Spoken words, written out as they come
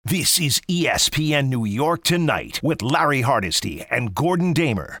This is ESPN New York Tonight with Larry Hardesty and Gordon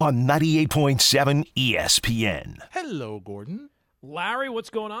Damer on 98.7 ESPN. Hello, Gordon. Larry, what's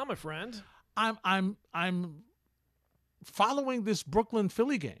going on, my friend? I'm following this Brooklyn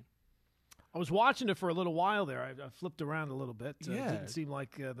Philly game. I was watching it for a little while there. I flipped around a little bit. Yeah. It didn't seem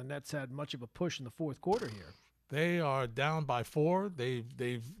like the Nets had much of a push in the fourth quarter here. They are down by 4.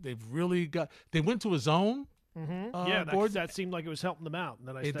 They've really got. They went to a zone. Mm-hmm. Gordon. That seemed like it was helping them out. And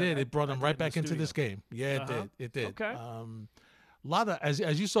then It did. It brought them right back into this game. Yeah, it did. Okay. A lot of, as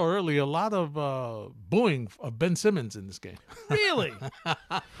you saw earlier, a lot of booing of Ben Simmons in this game. Really?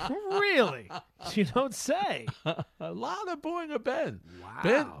 Really? You don't say. A lot of booing of Ben.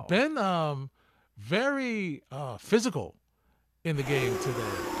 Wow. Ben, very physical in the game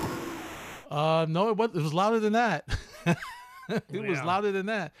today. No, it was louder than that. It was louder than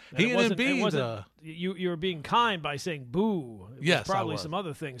that. And he and Embiid. You were being kind by saying boo. Yes, probably I was. some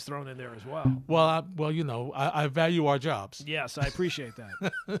other things thrown in there as well. Well, I value our jobs. Yes, I appreciate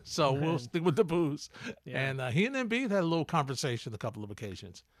that. So we'll stick with the booze. Yeah. And he and Embiid had a little conversation a couple of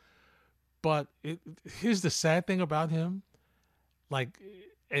occasions. But here's the sad thing about him.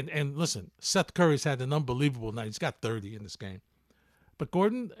 And listen, Seth Curry's had an unbelievable night. He's got 30 in this game. But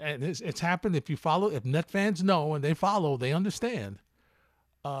Gordon, and it's happened if Net fans know and they follow, they understand.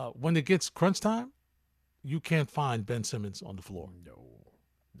 When it gets crunch time, you can't find Ben Simmons on the floor. No.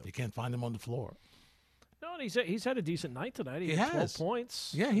 You can't find him on the floor. No, and he's had a decent night tonight. He had has 12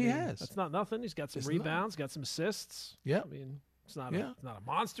 points. Yeah, he has. That's not nothing. He's got some rebounds, got some assists. Yeah. I mean, it's not a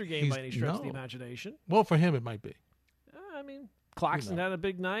monster game by any stretch of the imagination. Well, for him, it might be. I mean, Claxton had a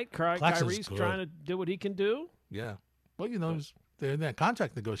big night. Claxton's Kyrie's trying to do what he can do. Yeah. Well, they're in that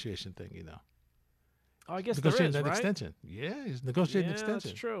contract negotiation thing, Oh, I guess negotiating there is, that right? extension. Yeah, he's negotiating extension.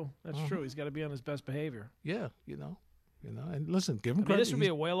 That's true. That's true. He's got to be on his best behavior. Yeah, and listen, give him I mean, credit. this would be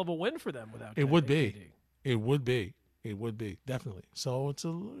a whale of a win for them without. It would be. KD. It would be definitely. So it's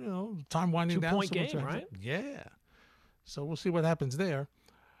a time winding down. 2-point game, right? Yeah. So we'll see what happens there.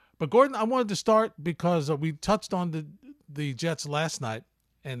 But Gordon, I wanted to start because we touched on the Jets last night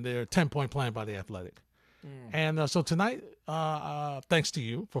and their 10-point plan by the Athletic. And so tonight, thanks to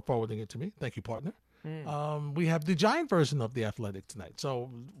you for forwarding it to me. Thank you, partner. We have the Giant version of the Athletic tonight. So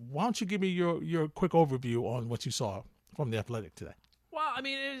why don't you give me your quick overview on what you saw from the Athletic today? Well, I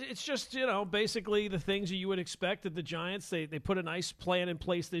mean, it's just, basically the things that you would expect of the Giants. They put a nice plan in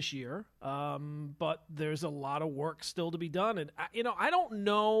place this year, but there's a lot of work still to be done. And, I don't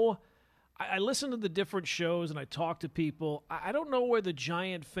know. I listen to the different shows and I talk to people. I don't know where the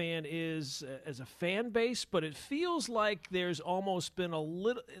Giant fan is as a fan base, but it feels like there's almost been a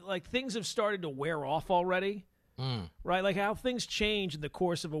little – like things have started to wear off already, right? Like how things change in the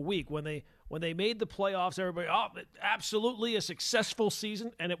course of a week. When they made the playoffs, everybody, absolutely a successful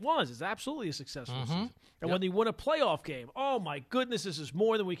season. And it was. It's absolutely a successful season. And when they win a playoff game, oh, my goodness, this is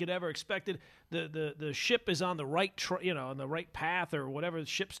more than we could ever expected. The ship is on the right on the right path or whatever the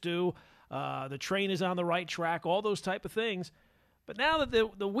ships do. The train is on the right track, all those type of things. But now that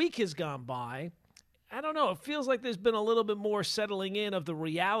the week has gone by, I don't know. It feels like there's been a little bit more settling in of the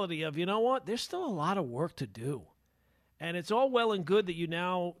reality of, there's still a lot of work to do. And it's all well and good that you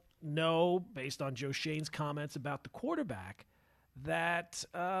now know, based on Joe Shane's comments about the quarterback, that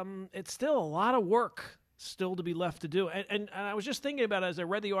it's still a lot of work still to be left to do. And I was just thinking about it as I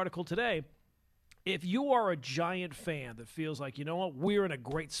read the article today. If you are a Giant fan that feels like, we're in a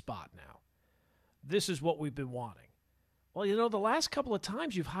great spot now. This is what we've been wanting. Well, the last couple of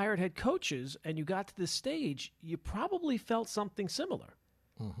times you've hired head coaches and you got to this stage, you probably felt something similar.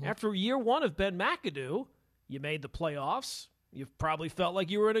 Mm-hmm. After year one of Ben McAdoo, you made the playoffs. You probably felt like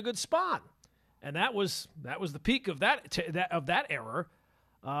you were in a good spot. And that was the peak of that era.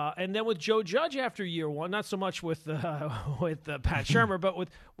 And then with Joe Judge after year one, not so much with Pat Shurmur, but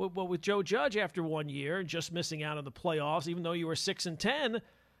with Joe Judge after 1 year, just missing out on the playoffs, even though you were 6-10.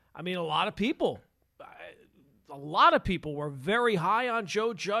 I mean, a lot of people were very high on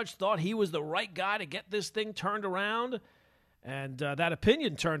Joe Judge, thought he was the right guy to get this thing turned around, and that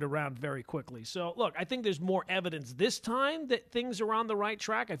opinion turned around very quickly. So, look, I think there's more evidence this time that things are on the right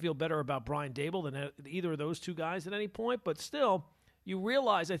track. I feel better about Brian Daboll than either of those two guys at any point, but still, you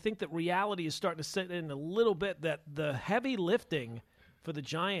realize, I think that reality is starting to set in a little bit, that the heavy lifting for the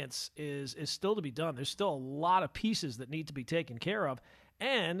Giants is still to be done. There's still a lot of pieces that need to be taken care of.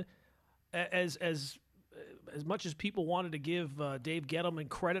 And as much as people wanted to give Dave Gettleman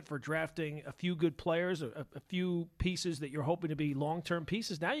credit for drafting a few good players, a few pieces that you're hoping to be long-term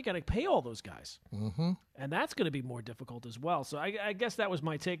pieces, now you got to pay all those guys. Mm-hmm. And that's going to be more difficult as well. So I guess that was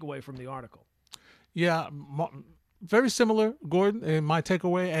my takeaway from the article. Yeah, very similar, Gordon, in my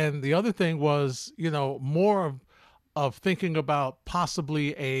takeaway. And the other thing was, more of thinking about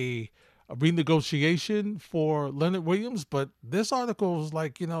possibly a renegotiation for Leonard Williams. But this article is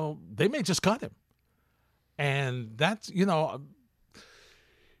like, they may just cut him. And that's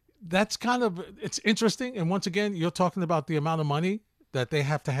kind of, it's interesting. And once again, you're talking about the amount of money that they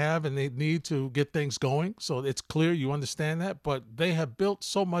have to have and they need to get things going. So it's clear you understand that, but they have built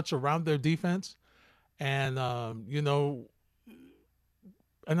so much around their defense. And, and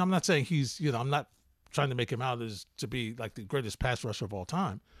I'm not saying I'm not trying to make him out as to be like the greatest pass rusher of all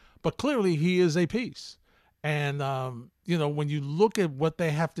time, but clearly he is a piece. And, when you look at what they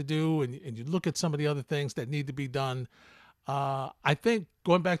have to do and you look at some of the other things that need to be done, I think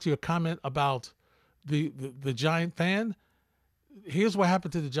going back to your comment about the Giant fan, here's what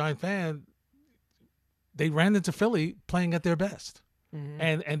happened to the Giant fan. They ran into Philly playing at their best.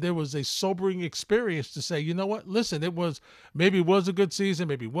 Mm-hmm. And there was a sobering experience to say, you know what, listen, maybe it was a good season.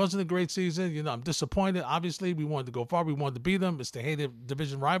 Maybe it wasn't a great season. I'm disappointed. Obviously we wanted to go far. We wanted to beat them. It's the hated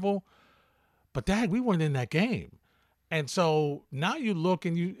division rival, but we weren't in that game. And so now you look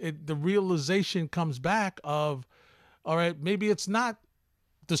and the realization comes back of, all right, maybe it's not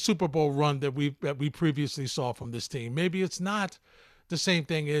the Super Bowl run that we previously saw from this team. Maybe it's not the same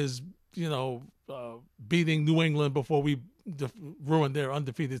thing as, beating New England before we ruined their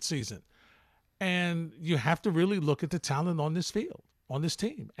undefeated season. And you have to really look at the talent on this field, on this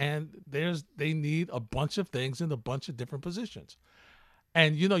team. And they need a bunch of things in a bunch of different positions.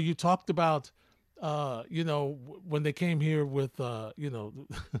 And, you talked about, when they came here with, the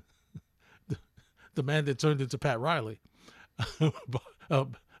man that turned into Pat Riley,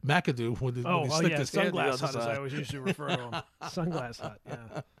 McAdoo, when he slicked his Sunglass Hut, as I always used to refer to him. Sunglass Hut,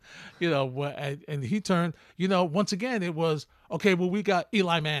 yeah. And he turned, once again, it was, okay, well, we got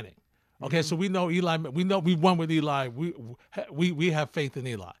Eli Manning. Okay, mm-hmm. So we know Eli, we know we won with Eli. We have faith in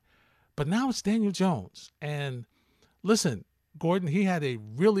Eli. But now it's Daniel Jones. And listen, Gordon, he had a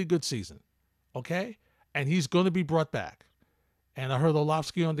really good season, okay? And he's going to be brought back. And I heard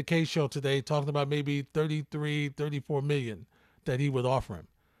Orlovsky on the K Show today talking about maybe 33, 34 million that he would offer him.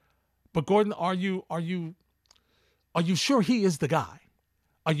 But Gordon, are you sure he is the guy?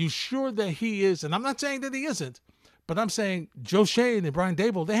 Are you sure that he is? And I'm not saying that he isn't, but I'm saying Joe Schoen and Brian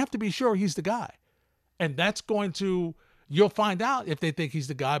Daboll, they have to be sure he's the guy. And that's you'll find out if they think he's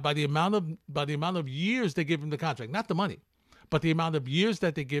the guy by the amount of years they give him the contract, not the money, but the amount of years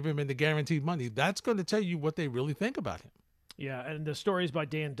that they give him and the guaranteed money. That's going to tell you what they really think about him. Yeah, and the story is by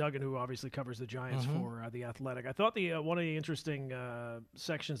Dan Duggan, who obviously covers the Giants for The Athletic. I thought one of the interesting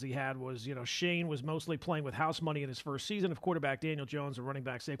sections he had was, Shane was mostly playing with house money in his first season. If quarterback Daniel Jones and running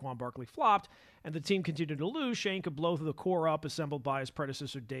back Saquon Barkley flopped and the team continued to lose, Shane could blow through the core up assembled by his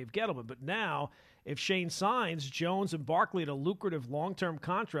predecessor Dave Gettleman. But now, if Shane signs Jones and Barkley to lucrative long-term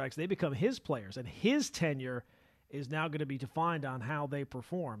contracts, they become his players, and his tenure is now going to be defined on how they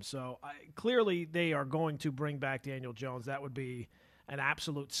perform. So clearly they are going to bring back Daniel Jones. That would be an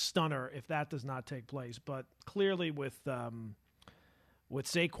absolute stunner if that does not take place. But clearly with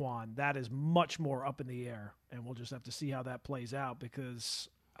Saquon, that is much more up in the air, and we'll just have to see how that plays out, because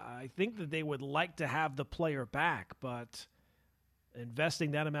I think that they would like to have the player back, but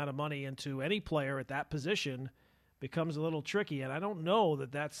investing that amount of money into any player at that position becomes a little tricky. And I don't know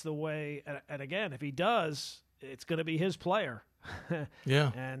that that's the way. And again, if he does, it's going to be his player.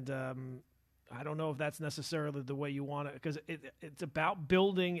 Yeah. And I don't know if that's necessarily the way you want it, because it's about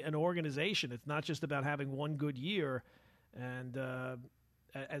building an organization. It's not just about having one good year. And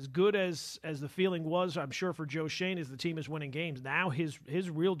as good as the feeling was, I'm sure, for Joe Schoen, as the team is winning games, now his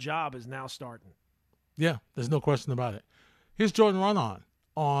real job is now starting. Yeah, there's no question about it. Here's Jordan Run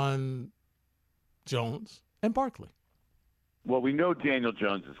on Jones and Barkley. Well, we know Daniel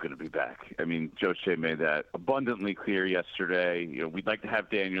Jones is going to be back. I mean, Joe Shea made that abundantly clear yesterday. We'd like to have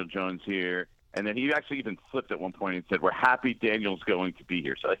Daniel Jones here. And then he actually even flipped at one point and said, we're happy Daniel's going to be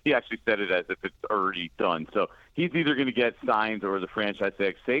here. So he actually said it as if it's already done. So he's either going to get signed or the franchise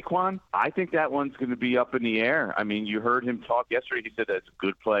tag. Saquon, I think that one's going to be up in the air. I mean, you heard him talk yesterday. He said that's a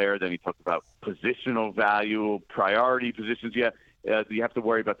good player. Then he talked about positional value, priority positions. Yeah. You have to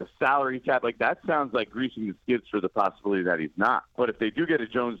worry about the salary cap. Like, that sounds like greasing the skids for the possibility that he's not. But if they do get a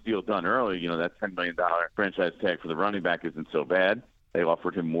Jones deal done early, that $10 million franchise tag for the running back isn't so bad. They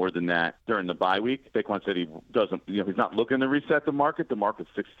offered him more than that during the bye week. Saquon said he doesn't, he's not looking to reset the market. The market's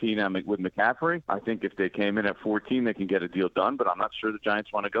 16 with McCaffrey. I think if they came in at 14, they can get a deal done, but I'm not sure the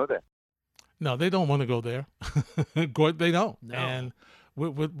Giants want to go there. No, they don't want to go there. They don't. No. And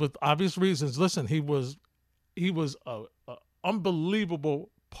with obvious reasons. Listen, he was a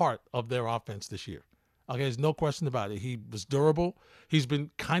unbelievable part of their offense this year. Okay, there's no question about it. He was durable. He's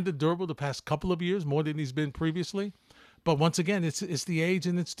been kind of durable the past couple of years, more than he's been previously. But once again, it's the age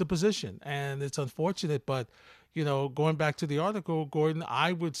and it's the position, and it's unfortunate. But going back to the article, Gordon,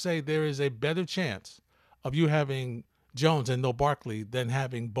 I would say there is a better chance of you having Jones and no Barkley than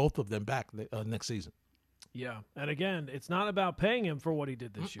having both of them back next season. Yeah, and again, it's not about paying him for what he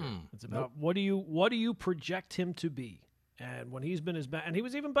did this year. It's about what do you project him to be. And when he's been and he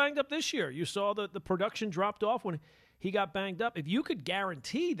was even banged up this year. You saw the production dropped off when he got banged up. If you could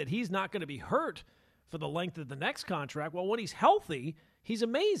guarantee that he's not going to be hurt for the length of the next contract, well, when he's healthy, he's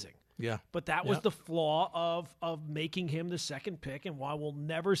amazing. Yeah. But that was the flaw of making him the second pick, and why we'll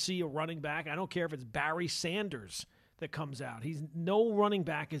never see a running back. I don't care if it's Barry Sanders that comes out. No running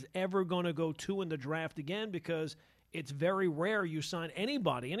back is ever going to go 2 in the draft again, because it's very rare you sign any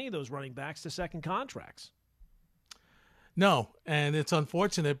of those running backs to second contracts. No, and it's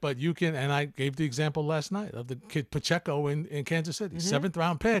unfortunate, but you can, and I gave the example last night of the kid Pacheco in Kansas City,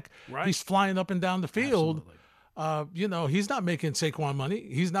 7th-round pick. Right. He's flying up and down the field. Absolutely. He's not making Saquon money.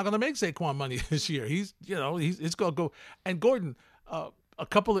 He's not going to make Saquon money this year. It's going to go. And Gordon,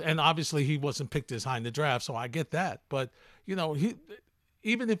 and obviously he wasn't picked as high in the draft, so I get that. But, he,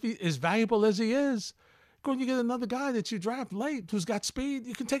 even if he as valuable as he is, Gordon, you get another guy that you draft late who's got speed,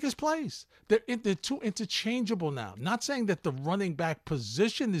 you can take his place. They're too interchangeable now. Not saying that the running back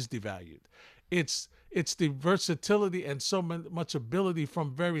position is devalued. It's the versatility and so much ability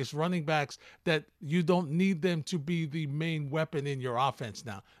from various running backs that you don't need them to be the main weapon in your offense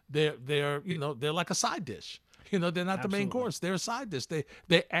now. They're like a side dish. They're not Absolutely. The main course. They're a side dish. They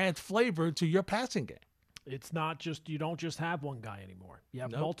add flavor to your passing game. It's not just, you don't just have one guy anymore. You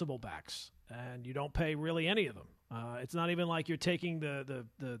have multiple backs, and you don't pay really any of them. It's not even like you're taking the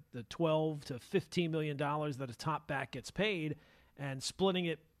 $12 to $15 million that a top back gets paid and splitting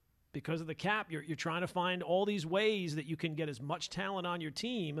it because of the cap. You're trying to find all these ways that you can get as much talent on your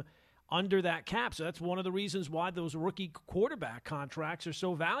team under that cap. So that's one of the reasons why those rookie quarterback contracts are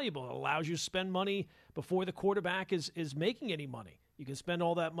so valuable. It allows you to spend money before the quarterback is making any money. You can spend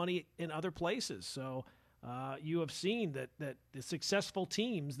all that money in other places. So you have seen that the successful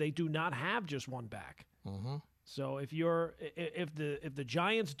teams, they do not have just one back. Mm-hmm. So if the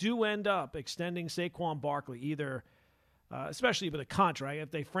Giants do end up extending Saquon Barkley, either especially with a contract,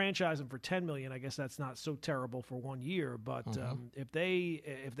 if they franchise him for $10 million, I guess that's not so terrible for 1 year. But if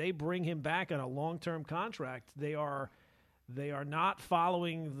they bring him back on a long-term contract, they are not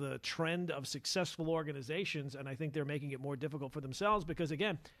following the trend of successful organizations, and I think they're making it more difficult for themselves because,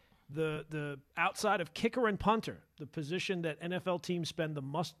 again, the outside of kicker and punter, the position that NFL teams spend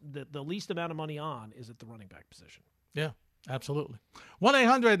the least amount of money on is at the running back position. Yeah, absolutely.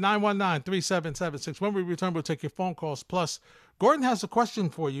 1-800-919-3776. When we return, we'll take your phone calls. Plus, Gordon has a question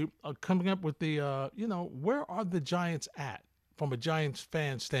for you coming up with the, where are the Giants at from a Giants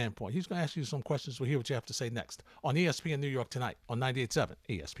fan standpoint? He's going to ask you some questions. We'll hear what you have to say next on ESPN New York Tonight on 98.7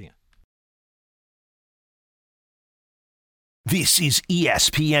 ESPN. This is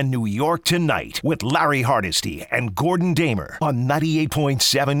ESPN New York Tonight with Larry Hardesty and Gordon Damer on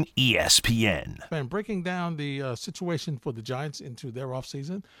 98.7 ESPN. And breaking down the situation for the Giants into their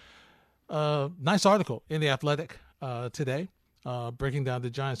offseason, nice article in The Athletic today, breaking down the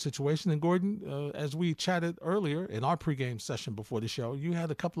Giants situation. And Gordon, as we chatted earlier in our pregame session before the show, you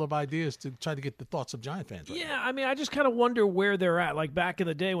had a couple of ideas to try to get the thoughts of Giant fans. Right now. I mean, I just kind of wonder where they're at. Like back in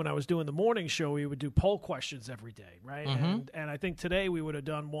the day when I was doing the morning show, we would do poll questions every day, right? Mm-hmm. And I think today we would have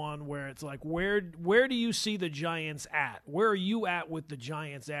done one where it's like, where do you see the Giants at? Where are you at with the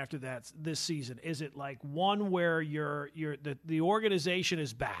Giants after this season? Is it like one where the organization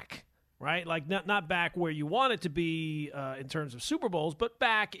is back? Right? Like not back where you want it to be in terms of Super Bowls, but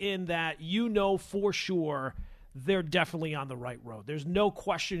back in that for sure they're definitely on the right road. There's no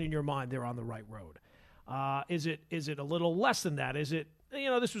question in your mind they're on the right road. Is it a little less than that? Is it,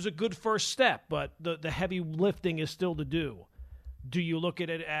 this was a good first step, but the heavy lifting is still to do? Do you look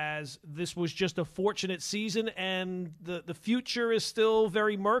at it as this was just a fortunate season and the future is still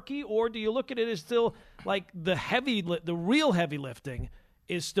very murky? Or do you look at it as still like the real heavy lifting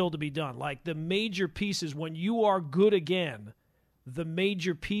is still to be done? Like the major pieces, when you are good again, the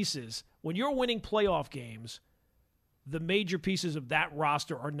major pieces, when you're winning playoff games, the major pieces of that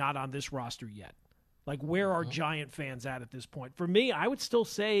roster are not on this roster yet. Like where are Giant fans at this point? For me, I would still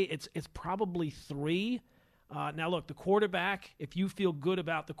say it's probably 3. Now look, the quarterback, if you feel good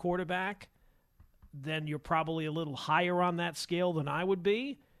about the quarterback, then you're probably a little higher on that scale than I would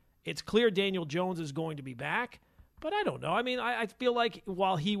be. It's clear Daniel Jones is going to be back. But I don't know. I mean, I feel like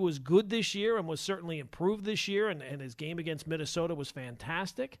while he was good this year and was certainly improved this year and his game against Minnesota was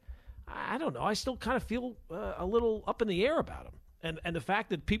fantastic, I don't know. I still kind of feel a little up in the air about him. And the fact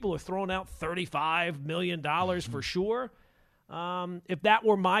that people are throwing out $35 million for sure, if that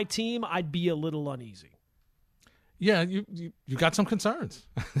were my team, I'd be a little uneasy. Yeah, you got some concerns.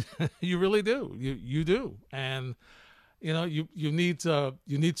 You really do. You do. And, you need to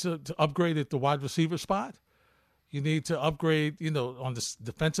upgrade at the wide receiver spot. You need to upgrade, on the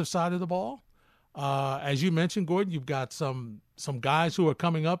defensive side of the ball. As you mentioned, Gordon, you've got some guys who are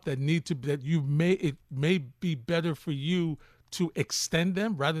coming up that it may be better for you to extend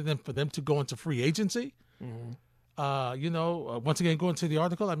them rather than for them to go into free agency. Mm-hmm. Once again, going to the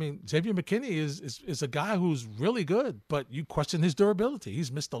article, I mean, Xavier McKinney is a guy who's really good, but you question his durability.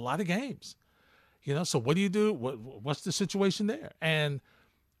 He's missed a lot of games. So what do you do? What's the situation there? And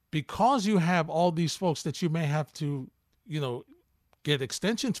because you have all these folks that you may have to, get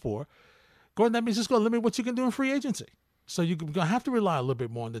extensions for, Gordon, that means it's going to limit what you can do in free agency. So you're going to have to rely a little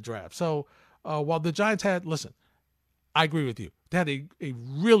bit more on the draft. So while the Giants I agree with you. They had a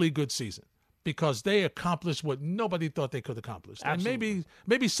really good season because they accomplished what nobody thought they could accomplish. Absolutely. And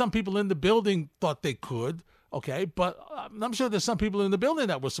maybe some people in the building thought they could, okay, but I'm sure there's some people in the building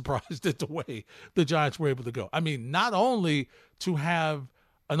that were surprised at the way the Giants were able to go. I mean, not only to have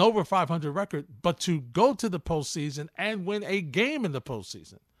an over 500 record, but to go to the postseason and win a game in the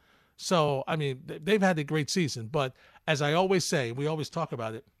postseason. So, I mean, they've had a great season. But as I always say, we always talk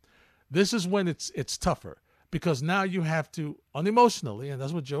about it, this is when it's tougher because now you have to, unemotionally, and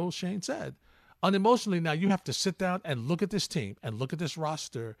that's what Joe Shane said, unemotionally now you have to sit down and look at this team and look at this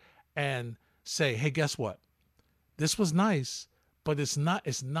roster and say, hey, guess what? This was nice, but it's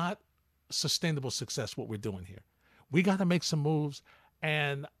not sustainable success what we're doing here. We got to make some moves.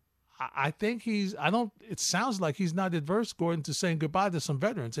 And I think it sounds like he's not adverse, Gordon, to saying goodbye to some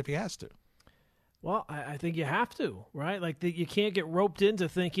veterans if he has to. Well, I think you have to, right? Like you can't get roped into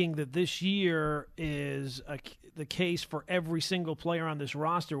thinking that this year is the case for every single player on this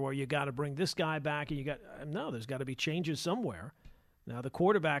roster where you got to bring this guy back and there's got to be changes somewhere. Now, the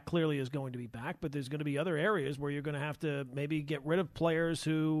quarterback clearly is going to be back, but there's going to be other areas where you're going to have to maybe get rid of players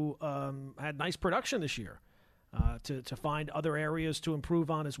who had nice production this year. To find other areas to improve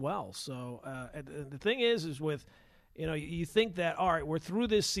on as well. So the thing is with, you think that, all right, we're through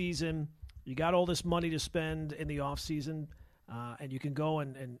this season, you got all this money to spend in the offseason, and you can go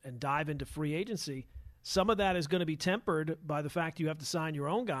and dive into free agency. Some of that is going to be tempered by the fact you have to sign your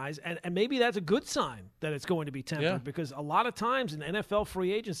own guys, and maybe that's a good sign that it's going to be tempered because a lot of times in NFL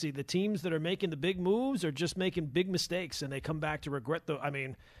free agency, the teams that are making the big moves are just making big mistakes, and they come back to regret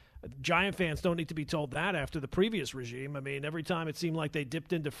Giant fans don't need to be told that after the previous regime. I mean, every time it seemed like they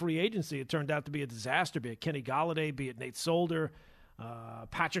dipped into free agency, it turned out to be a disaster, be it Kenny Golladay, be it Nate Solder,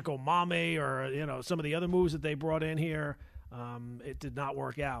 Patrick Omame, or, some of the other moves that they brought in here. It did not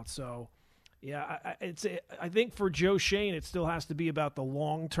work out. So, yeah, I think for Joe Shane, it still has to be about the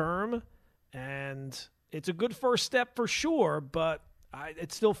long term, and it's a good first step for sure, but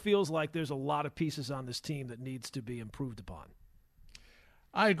it still feels like there's a lot of pieces on this team that needs to be improved upon.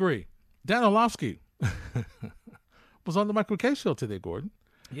 I agree. Dan Orlovsky was on the Michael Kay show today, Gordon.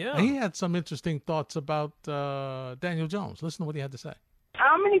 Yeah. And he had some interesting thoughts about Daniel Jones. Listen to what he had to say.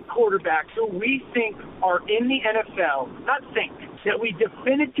 How many quarterbacks do we think are in the NFL, not think, that we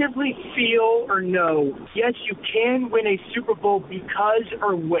definitively feel or know, yes, you can win a Super Bowl because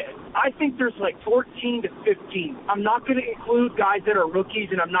or with? I think there's like 14 to 15. I'm not going to include guys that are rookies,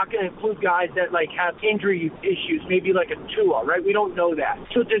 and I'm not going to include guys that have injury issues, maybe like a Tua, right? We don't know that.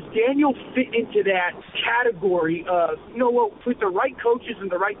 So does Daniel fit into that category of, with the right coaches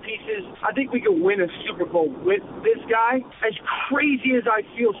and the right pieces, I think we could win a Super Bowl with this guy? As crazy as I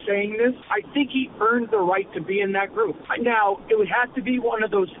feel saying this, I think he earned the right to be in that group. Now, it would have to be one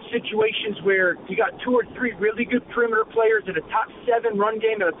of those situations where you got 2 or 3 really good perimeter players and a top 7 run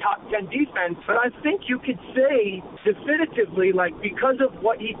game and a top 10 defense, but I think you could say definitively, because of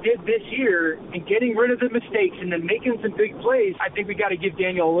what he did this year and getting rid of the mistakes and then making some big plays, I think we got to give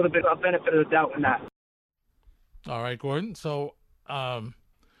Daniel a little bit of benefit of the doubt in that. All right, Gordon. So,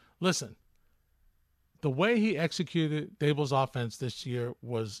 listen, the way he executed Daboll's offense this year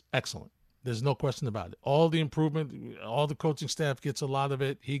was excellent. There's no question about it. All the improvement, all the coaching staff gets a lot of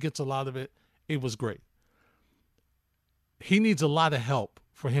it. He gets a lot of it. It was great. He needs a lot of help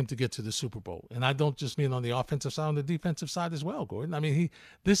for him to get to the Super Bowl. And I don't just mean on the offensive side, on the defensive side as well, Gordon. I mean,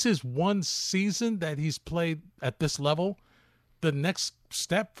 this is one season that he's played at this level. The next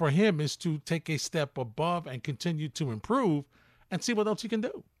step for him is to take a step above and continue to improve and see what else he can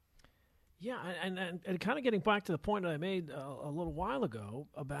do. Yeah, and kind of getting back to the point that I made a little while ago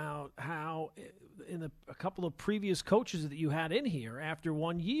about how in a couple of previous coaches that you had in here, after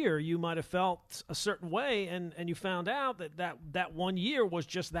 1 year, you might have felt a certain way, and you found out that 1 year was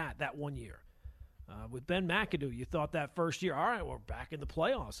just that 1 year. With Ben McAdoo, you thought that first year, all right, we're back in the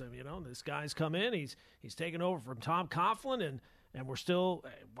playoffs. And, this guy's come in, he's taken over from Tom Coughlin, and we're still,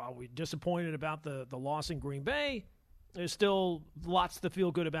 while we're disappointed about the loss in Green Bay, there's still lots to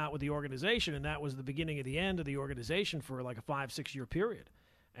feel good about with the organization, and that was the beginning of the end of the organization for like a 5-6 year period.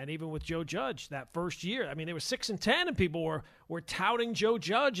 And even with Joe Judge, that first year, I mean, they were 6-10, and people were touting Joe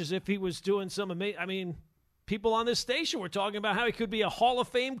Judge as if he was doing some amazing. I mean, people on this station were talking about how he could be a Hall of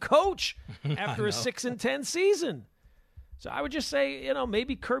Fame coach after a 6-10 season. So I would just say,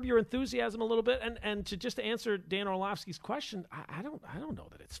 maybe curb your enthusiasm a little bit, and to just answer Dan Orlovsky's question, I don't know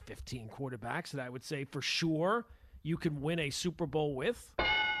that it's 15 quarterbacks that I would say for sure you can win a Super Bowl with.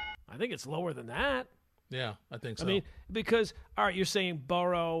 I think it's lower than that. Yeah, I think so. I mean, because, all right, you're saying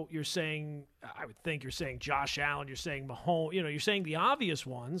Burrow, you're saying Josh Allen, you're saying Mahomes, you're saying the obvious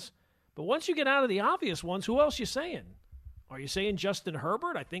ones. But once you get out of the obvious ones, who else you saying? Are you saying Justin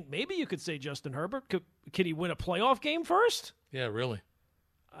Herbert? I think maybe you could say Justin Herbert. Could he win a playoff game first? Yeah, really.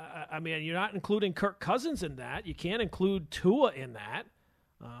 I mean, you're not including Kirk Cousins in that. You can't include Tua in that.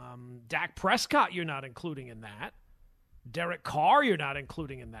 Dak Prescott, you're not including in that. Derek Carr, you're not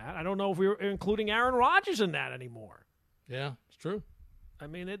including in that. I don't know if we're including Aaron Rodgers in that anymore. Yeah, it's true. I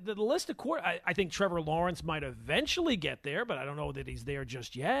mean, the list of I think Trevor Lawrence might eventually get there, but I don't know that he's there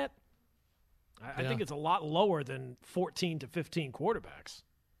just yet. I think it's a lot lower than 14 to 15 quarterbacks.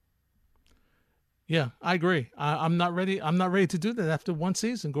 Yeah, I agree. I'm not ready. I'm not ready to do that after one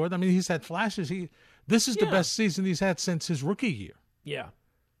season, Gordon. I mean, he's had flashes. This is the best season he's had since his rookie year. Yeah.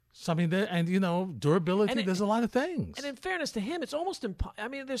 Something that, and durability. There's a lot of things. And in fairness to him, it's almost impossible. I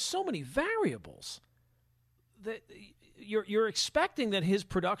mean, there's so many variables that you're expecting that his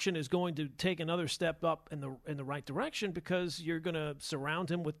production is going to take another step up in the right direction because you're going to surround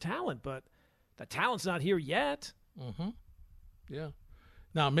him with talent, but the talent's not here yet. Mm-hmm. Yeah.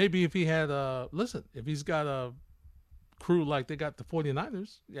 Now, maybe if he had if he's got a crew like they got the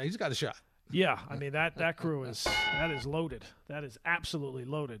 49ers, yeah, he's got a shot. Yeah, I mean, that crew is loaded. That is absolutely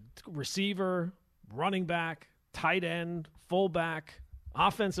loaded. Receiver, running back, tight end, fullback,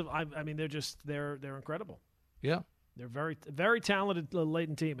 offensive. I mean, they're incredible. Yeah. They're very, very talented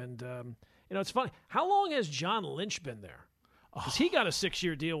Leighton team. And, it's funny. How long has John Lynch been there? Because he got a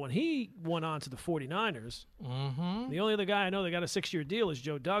 6-year deal when he went on to the 49ers. Mm-hmm. The only other guy I know that got a 6-year deal is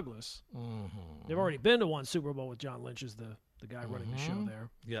Joe Douglas. Mm-hmm. They've already been to one Super Bowl with John Lynch as the guy running the show there.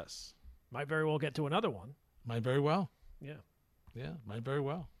 Yes. Might very well get to another one. Might very well. Yeah. Yeah, might very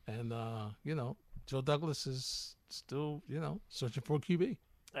well. And, Joe Douglas is still, searching for a QB.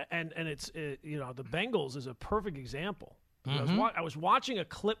 And it's, the Bengals is a perfect example. Mm-hmm. I was watching a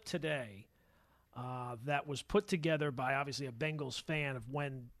clip today that was put together by obviously a Bengals fan of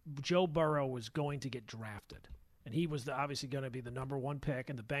when Joe Burrow was going to get drafted. And he was obviously going to be the number one pick,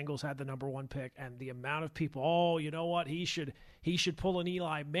 and the Bengals had the number one pick. And the amount of people, you know what, he should pull an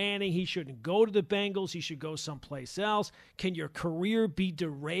Eli Manning. He shouldn't go to the Bengals. He should go someplace else. Can your career be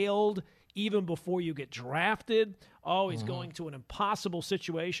derailed even before you get drafted? Oh, he's going to an impossible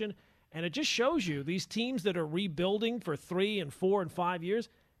situation. And it just shows you these teams that are rebuilding for 3 and 4 and 5 years.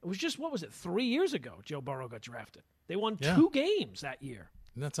 It was just, 3 years ago Joe Burrow got drafted. They won 2 games that year.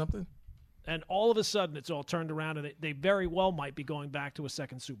 Isn't that something? And all of a sudden, it's all turned around, and they very well might be going back to a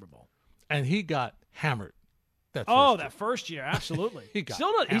second Super Bowl. And he got hammered. That first year, absolutely. He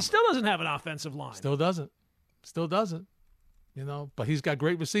still doesn't have an offensive line. Still doesn't. But he's got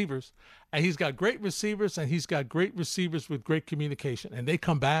great receivers. And he's got great receivers, with great communication. And they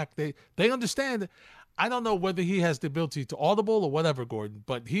come back. They understand it. I don't know whether he has the ability to audible or whatever, Gordon,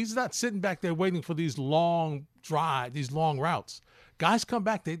 but he's not sitting back there waiting for these long routes. Guys come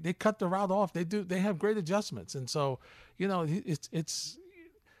back, they cut the route off. They have great adjustments. And so, it's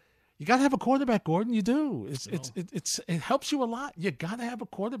you got to have a quarterback, Gordon. You do. It helps you a lot. You got to have a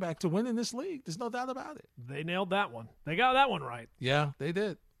quarterback to win in this league. There's no doubt about it. They nailed that one. They got that one right. Yeah, they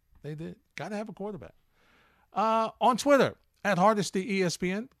did. Got to have a quarterback. On Twitter, at Hardesty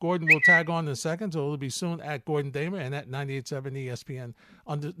ESPN. Gordon will tag on in a second, so it'll be soon at Gordon Damer and at 98.7 ESPN,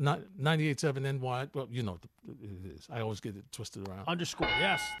 98.7 NY. Well, it is. I always get it twisted around. Underscore,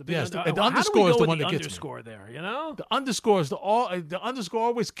 yes. The underscore is the one that gets me. Underscore there, The underscore is the underscore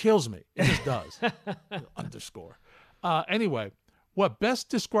always kills me. It just does. The underscore. Anyway, what best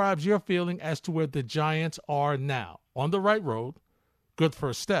describes your feeling as to where the Giants are now? On the right road, good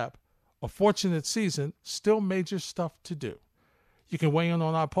first step, a fortunate season, still major stuff to do. You can weigh in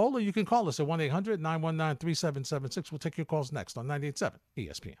on our poll, or you can call us at 1-800-919-3776. We'll take your calls next on 98.7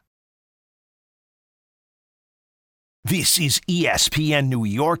 ESPN. This is ESPN New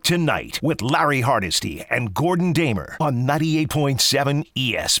York Tonight with Larry Hardesty and Gordon Damer on 98.7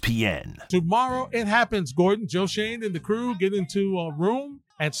 ESPN. Tomorrow it happens, Gordon. Joe Shane and the crew get into a room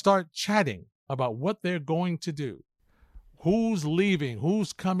and start chatting about what they're going to do. Who's leaving?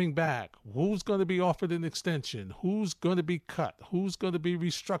 Who's coming back? Who's going to be offered an extension? Who's going to be cut? Who's going to be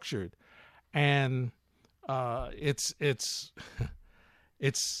restructured? And it's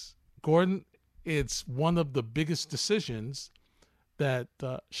Gordon. It's one of the biggest decisions that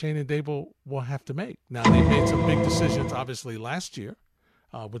Shane and Daboll will have to make. Now, they made some big decisions, obviously, last year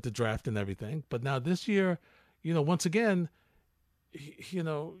with the draft and everything. But now this year, once again,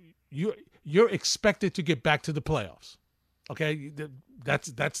 you're expected to get back to the playoffs. Okay,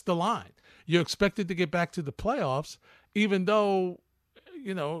 that's the line. You're expected to get back to the playoffs, even though,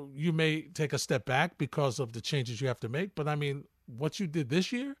 you may take a step back because of the changes you have to make. But, I mean, what you did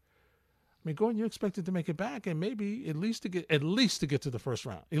this year, Gordon, you're expected to make it back and maybe at least to get to the first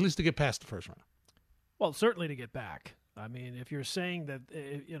round, at least to get past the first round. Well, certainly to get back. I mean, if you're saying that,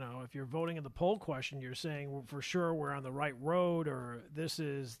 if you're voting in the poll question, you're saying for sure we're on the right road or this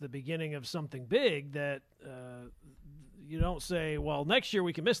is the beginning of something big, that you don't say, well, next year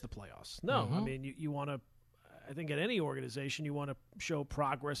we can miss the playoffs. No, I mean, you want to, I think at any organization, you want to show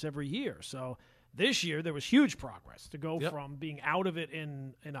progress every year. So this year there was huge progress to go from being out of it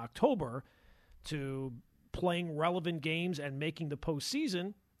in October to playing relevant games and making the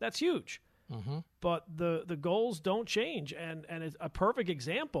postseason. That's huge. But the goals don't change. And a perfect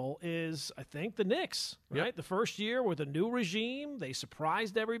example is, I think, the Knicks, right? Yep. The first year with a new regime, they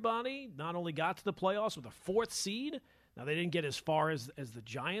surprised everybody, not only got to the playoffs with a 4th seed. Now, they didn't get as far as the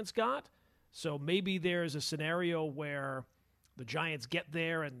Giants got. So maybe there's a scenario where the Giants get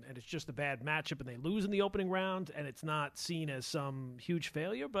there and it's just a bad matchup and they lose in the opening round and it's not seen as some huge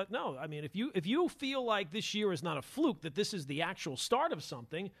failure. But no, I mean, if you feel like this year is not a fluke, that this is the actual start of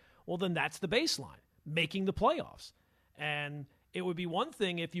something, well, then that's the baseline, making the playoffs. And it would be one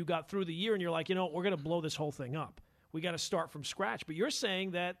thing if you got through the year and you're like, we're going to blow this whole thing up. We got to start from scratch. But you're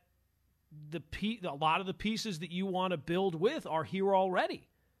saying that a lot of the pieces that you want to build with are here already.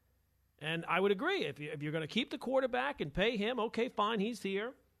 And I would agree. If you're going to keep the quarterback and pay him, okay, fine, he's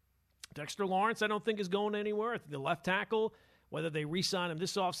here. Dexter Lawrence, I don't think, is going anywhere. The left tackle, whether they re-sign him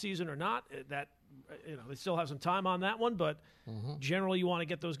this offseason or not, that they still have some time on that one. But generally, you want to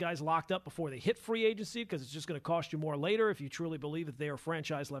get those guys locked up before they hit free agency because it's just going to cost you more later if you truly believe that they are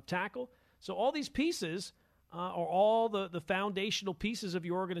franchise left tackle. So all these pieces are all the foundational pieces of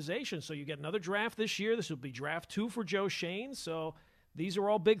your organization. So you get another draft this year. This will be draft 2 for Joe Shane. So these are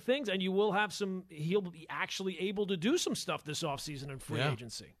all big things, and you will have he'll be actually able to do some stuff this offseason in free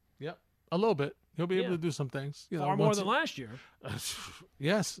agency. Yep, a little bit. He'll be able to do some things. Far more than last year.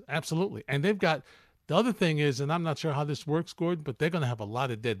 Yes, absolutely. And they've got – the other thing is, and I'm not sure how this works, Gordon, but they're going to have a lot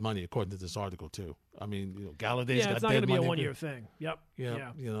of dead money according to this article too. I mean, Galladay's got dead money. Yeah, it's not going to be a one-year thing. Yep.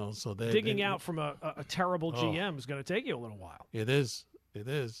 Yeah. So digging out from a terrible GM is going to take you a little while. It is.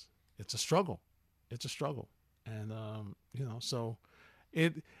 It's a struggle. And, so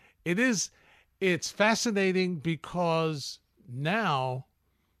it's fascinating because now,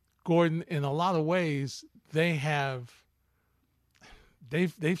 Gordon, in a lot of ways, they've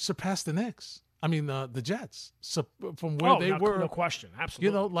surpassed the Knicks. I mean, the Jets. So from where they were, no question,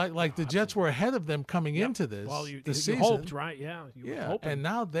 absolutely. Like the Jets were ahead of them coming into this. Well, you season. Hoped, right? Yeah, you were hoping. And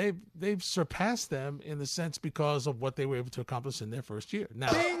now they've surpassed them in the sense because of what they were able to accomplish in their first year.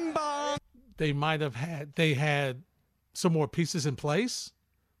 Now, Bing bong. They had some more pieces in place,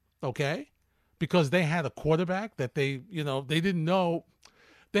 okay, because they had a quarterback that they didn't know.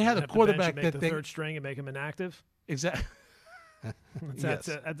 They had a quarterback that the third string and make him inactive. Exactly.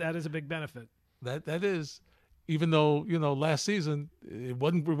 That is a big benefit. That is, even though last season it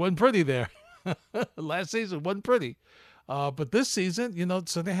wasn't pretty there. Last season wasn't pretty, but this season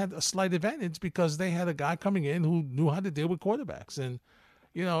so they had a slight advantage because they had a guy coming in who knew how to deal with quarterbacks, and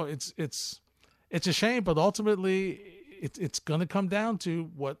it's a shame, but ultimately it's going to come down to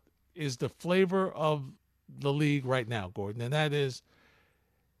what is the flavor of the league right now, Gordon, and that is.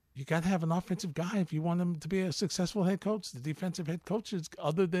 You got to have an offensive guy if you want him to be a successful head coach. The defensive head coaches,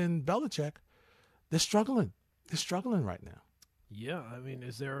 other than Belichick, they're struggling. They're struggling right now. Yeah, I mean,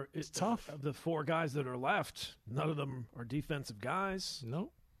 it's tough. Of the 4 guys that are left, none of them are defensive guys.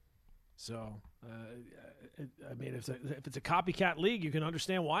 Nope. So, I mean, if it's a copycat league, you can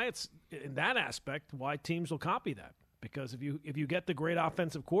understand why it's in that aspect why teams will copy that, because if you get the great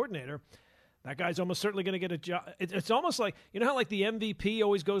offensive coordinator, That guy's almost certainly going to get a job. It's almost like, you know how like the MVP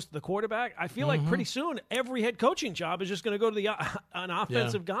always goes to the quarterback? I feel like pretty soon every head coaching job is just going to go to an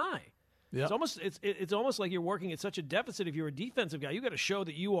offensive guy. Yeah. It's almost like you're working at such a deficit. If you're a defensive guy, you got to show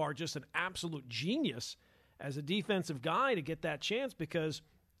that you are just an absolute genius as a defensive guy to get that chance, because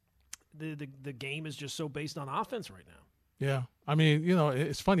the game is just so based on offense right now. Yeah. I mean, you know,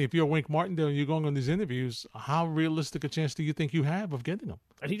 it's funny. If you're Wink Martindale and you're going on these interviews, how realistic a chance do you think you have of getting them?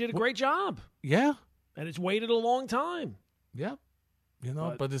 And he did a great job. Yeah. And it's waited a long time. Yeah. You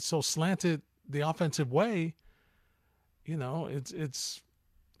know, but it's so slanted the offensive way. You know,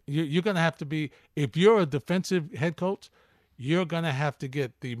 you're going to have to be, if you're a defensive head coach, you're going to have to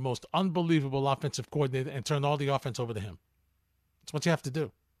get the most unbelievable offensive coordinator and turn all the offense over to him. That's what you have to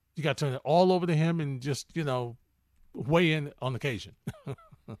do. You got to turn it all over to him and just, you know, weigh in on occasion.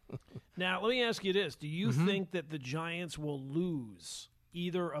 Now, let me ask you this. Do you think that the Giants will lose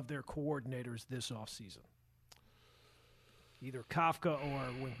either of their coordinators this offseason? Either Kafka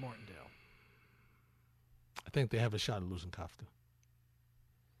or Wink Martindale? I think they have a shot at losing Kafka.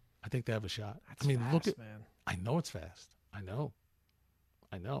 I think they have a shot. That's fast, look at, man. I know it's fast. I know.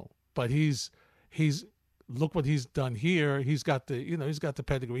 But he's look what he's done here. He's got the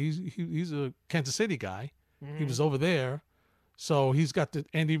pedigree. He's a Kansas City guy. Mm-hmm. He was over there. So he's got the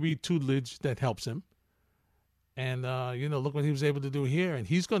Andy Reid tutelage that helps him. And, look what he was able to do here. And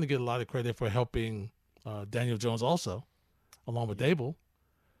he's going to get a lot of credit for helping Daniel Jones also, along with Daboll.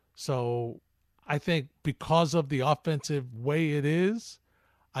 So I think because of the offensive way it is,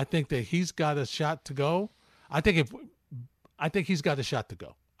 I think that he's got a shot to go. I think he's got a shot to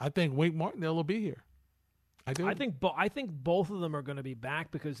go. I think Wink Martindale will be here. I do. I think both of them are going to be back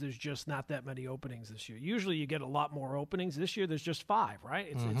because there's just not that many openings this year. Usually you get a lot more openings. This year there's just 5, right?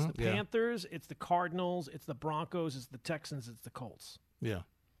 It's the Panthers, it's the Cardinals, it's the Broncos, it's the Texans, it's the Colts. Yeah.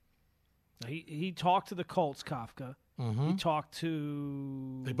 Now, he talked to the Colts, Kafka. He talked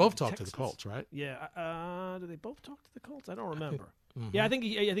to They both talked to the Colts, right? Yeah. Did they both talk to the Colts? I don't remember. Yeah, I think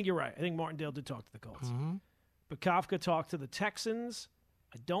you're right. I think Martindale did talk to the Colts. But Kafka talked to the Texans.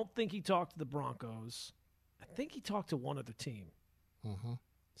 I don't think he talked to the Broncos. I think he talked to one other team.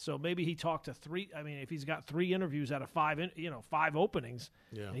 So maybe he talked to 3. I mean, if he's got 3 interviews out of 5, 5 openings,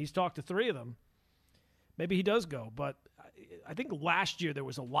 and he's talked to 3 of them, maybe he does go. But I think last year there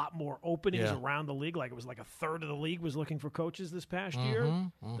was a lot more openings around the league. Like it was like a third of the league was looking for coaches this past year.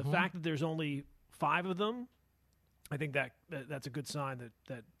 The fact that there's only 5 of them, I think that's a good sign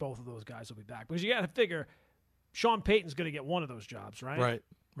that both of those guys will be back. Because you got to figure Sean Payton's going to get one of those jobs, right?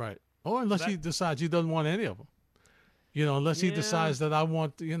 Right. Or unless he decides he doesn't want any of them. Unless he decides that I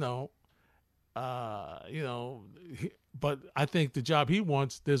want, but I think the job he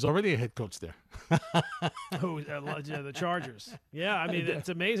wants, there's already a head coach there. The Chargers. Yeah, I mean, it's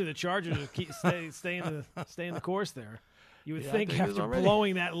amazing the Chargers stay in the course there. You would think after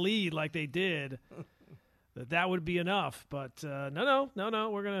blowing that lead like they did, that would be enough. But no,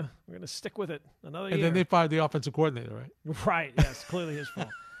 we're gonna stick with it another year. And then they fired the offensive coordinator, right? Right. Yes, clearly his fault.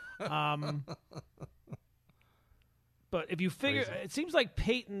 But if you figure, it seems like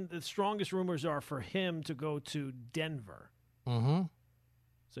Peyton, the strongest rumors are for him to go to Denver. So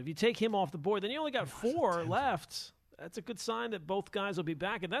if you take him off the board, then you only got 4 left. That's a good sign that both guys will be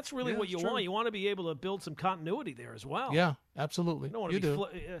back, and that's really what you want. You want to be able to build some continuity there as well. Yeah, absolutely. You don't want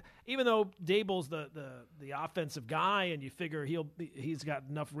to even though Daboll's the offensive guy, and you figure he's got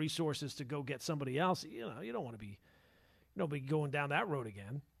enough resources to go get somebody else. You don't want to be going down that road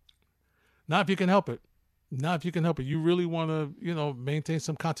again. Not if you can help it. You really want to, maintain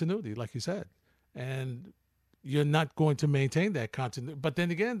some continuity, like you said. And you're not going to maintain that continuity. But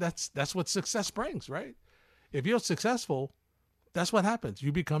then again, that's what success brings, right? If you're successful, that's what happens.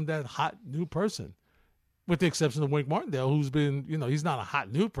 You become that hot new person, with the exception of Wink Martindale, who's been, he's not a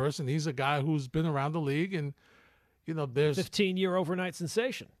hot new person. He's a guy who's been around the league and, there's 15-year overnight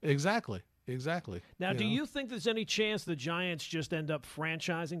sensation. Exactly. Now, do you think there's any chance the Giants just end up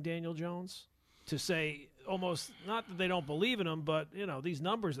franchising Daniel Jones? To say almost, not that they don't believe in him, but, these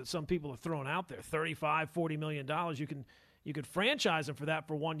numbers that some people have thrown out there, $35, $40 million, you could franchise him for that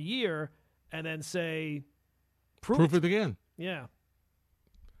for 1 year and then say, prove it again. Yeah.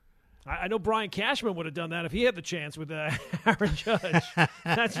 I know Brian Cashman would have done that if he had the chance with Aaron Judge.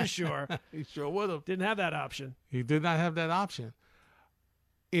 That's for sure. He sure would have. Didn't have that option. He did not have that option.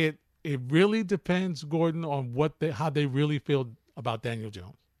 It really depends, Gordon, on how they really feel about Daniel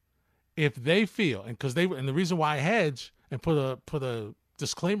Jones. If they feel, and the reason why I hedge and put a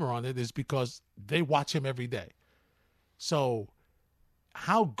disclaimer on it is because they watch him every day. So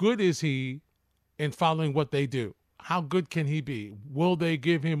how good is he in following what they do? How good can he be? Will they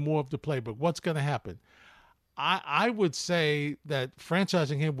give him more of the playbook? What's going to happen? I would say that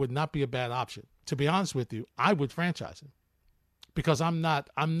franchising him would not be a bad option. To be honest with you, I would franchise him because I'm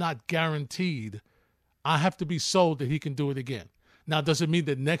not guaranteed. I have to be sold that he can do it again. Now, does it mean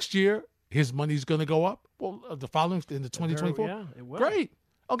that next year his money's going to go up? Well, the following in the 2024. Yeah, it will. Great.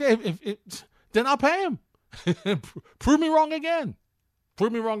 Okay, then I'll pay him. Prove me wrong again.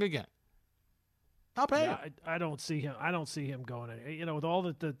 Prove me wrong again. I'll pay him. I don't see him. I don't see him going anywhere. With all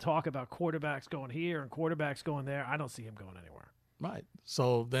the talk about quarterbacks going here and quarterbacks going there, I don't see him going anywhere. Right.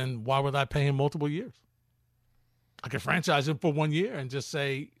 So then why would I pay him multiple years? I could franchise him for 1 year and just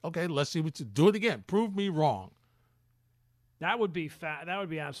say, okay, let's see what you do it again. Prove me wrong. That would be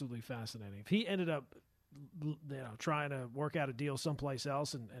absolutely fascinating. If he ended up trying to work out a deal someplace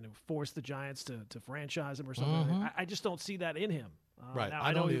else and force the Giants to franchise him or something. Mm-hmm. I just don't see that in him. Right. Now,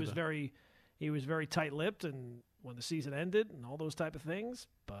 I know he was very tight-lipped and when the season ended and all those type of things,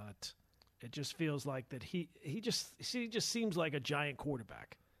 but it just feels like that he just seems like a Giant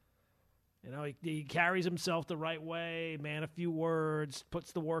quarterback. He carries himself the right way, man, a few words,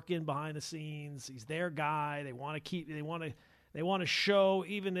 puts the work in behind the scenes. He's their guy. They want to show,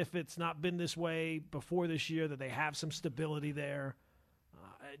 even if it's not been this way before this year, that they have some stability there.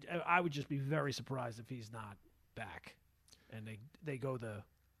 I would just be very surprised if he's not back and they go the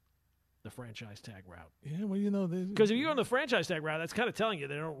franchise tag route. Yeah, well, because if you go on the franchise tag route, that's kind of telling you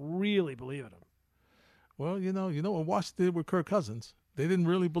they don't really believe in him. Well, you know what Washington did with Kirk Cousins. They didn't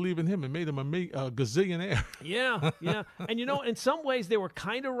really believe in him and made him a gazillionaire. Yeah. And, in some ways they were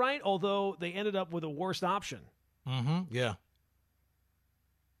kind of right, although they ended up with a worst option. Mm-hmm. Yeah.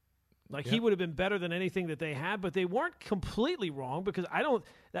 He would have been better than anything that they had, but they weren't completely wrong because I don't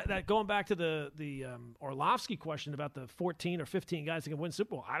that going back to the Orlovsky question about the 14 or 15 guys that can win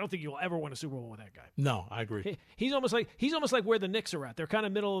Super Bowl. I don't think you'll ever win a Super Bowl with that guy. No, I agree. He's almost like where the Knicks are at. They're kind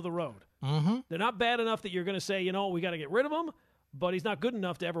of middle of the road. Mm-hmm. They're not bad enough that you're going to say, we got to get rid of him, but he's not good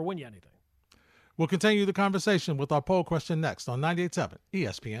enough to ever win you anything. We'll continue the conversation with our poll question next on 98.7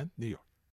 ESPN New York.